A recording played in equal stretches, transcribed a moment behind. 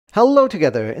Hello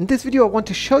together. In this video I want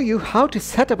to show you how to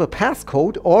set up a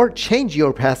passcode or change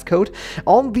your passcode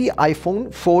on the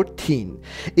iPhone 14.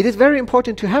 It is very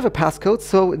important to have a passcode,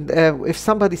 so if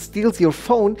somebody steals your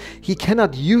phone, he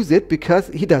cannot use it because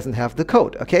he doesn't have the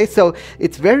code. Okay, so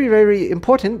it's very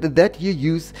important that you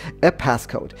use a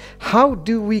passcode. How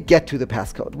do we get to the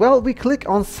passcode? Well, we click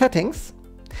on settings.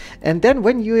 And then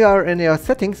when you are in your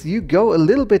settings, you go a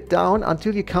little bit down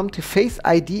until you come to Face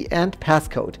ID and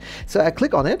passcode. So I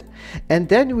click on it, and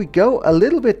then we go a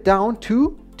little bit down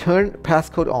to turn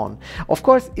passcode on. Of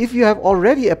course, if you have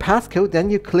already a passcode, then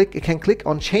you can click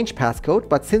on change passcode.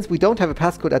 But since we don't have a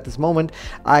passcode at this moment,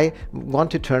 I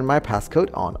want to turn my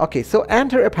passcode on. Okay, so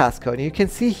enter a passcode. You can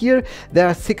see here there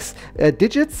are 6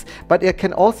 digits, but I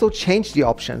can also change the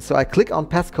options. So I click on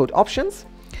passcode options.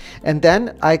 And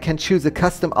then I can choose a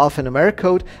custom alphanumeric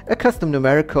code, a custom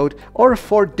numeric code, or a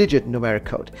 4-digit numeric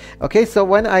code. Okay, so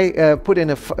when I put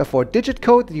in a 4-digit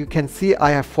code, you can see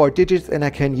I have 4 digits and I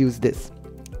can use this.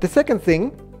 The second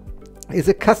thing is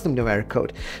a custom numeric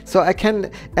code. So I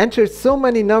can enter so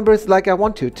many numbers like I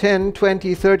want to, 10,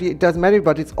 20, 30, it doesn't matter,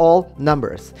 but it's all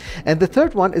numbers. And the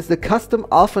third one is the custom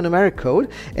alphanumeric code,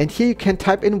 and here you can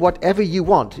type in whatever you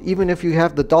want. Even if you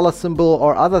have the dollar symbol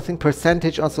or other thing,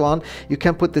 percentage or so on, you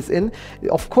can put this in.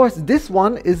 Of course, this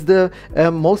one is the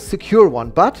most secure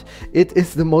one, but it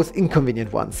is the most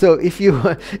inconvenient one. So if you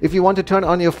want to turn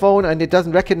on your phone and it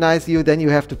doesn't recognize you, then you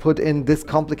have to put in this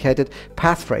complicated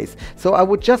passphrase. So I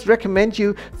would just recommend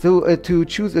you to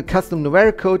choose a custom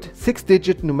numeric code,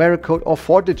 6-digit numeric code, or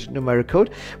 4-digit numeric code.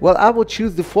 Well, I will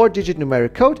choose the 4-digit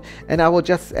numeric code, and I will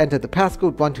just enter the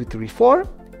passcode 1234.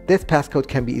 This passcode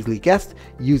can be easily guessed.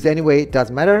 Use anyway, it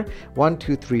doesn't matter.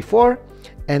 1234,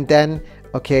 and then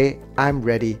okay, I'm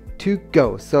ready to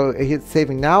go. So hit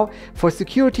saving now. For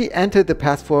security, enter the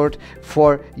password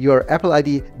for your Apple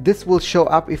ID. This will show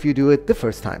up if you do it the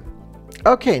first time.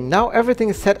 Okay, now everything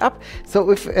is set up. So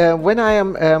if when I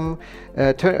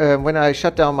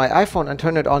shut down my iPhone and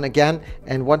turn it on again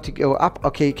and want to go up,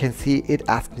 okay, you can see it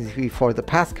asks me for the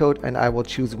passcode, and I will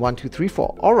choose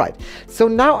 1234. All right. So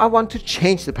now I want to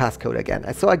change the passcode again.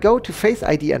 So I go to Face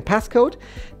ID and passcode,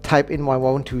 type in my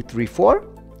 1234.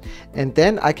 And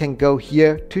then I can go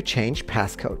here to change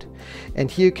passcode.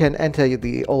 And here you can enter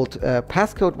the old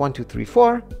passcode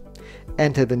 1234.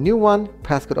 Enter the new one,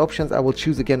 passcode options. I will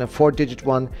choose again a 4-digit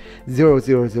one,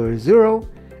 0000,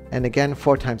 and again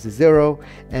 4 times the 0,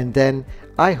 and then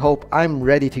I hope I'm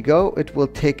ready to go. It will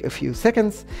take a few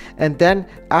seconds, and then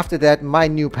after that my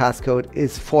new passcode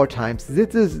is 4 times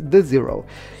this is the 0.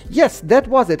 Yes, that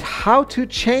was it. How to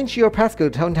change your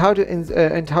passcode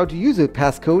and how to use a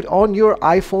passcode on your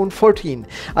iPhone 14.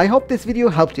 I hope this video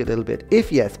helped you a little bit.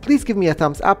 If yes, please give me a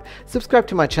thumbs up, subscribe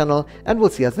to my channel, and we'll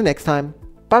see us the next time.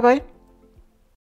 Bye bye.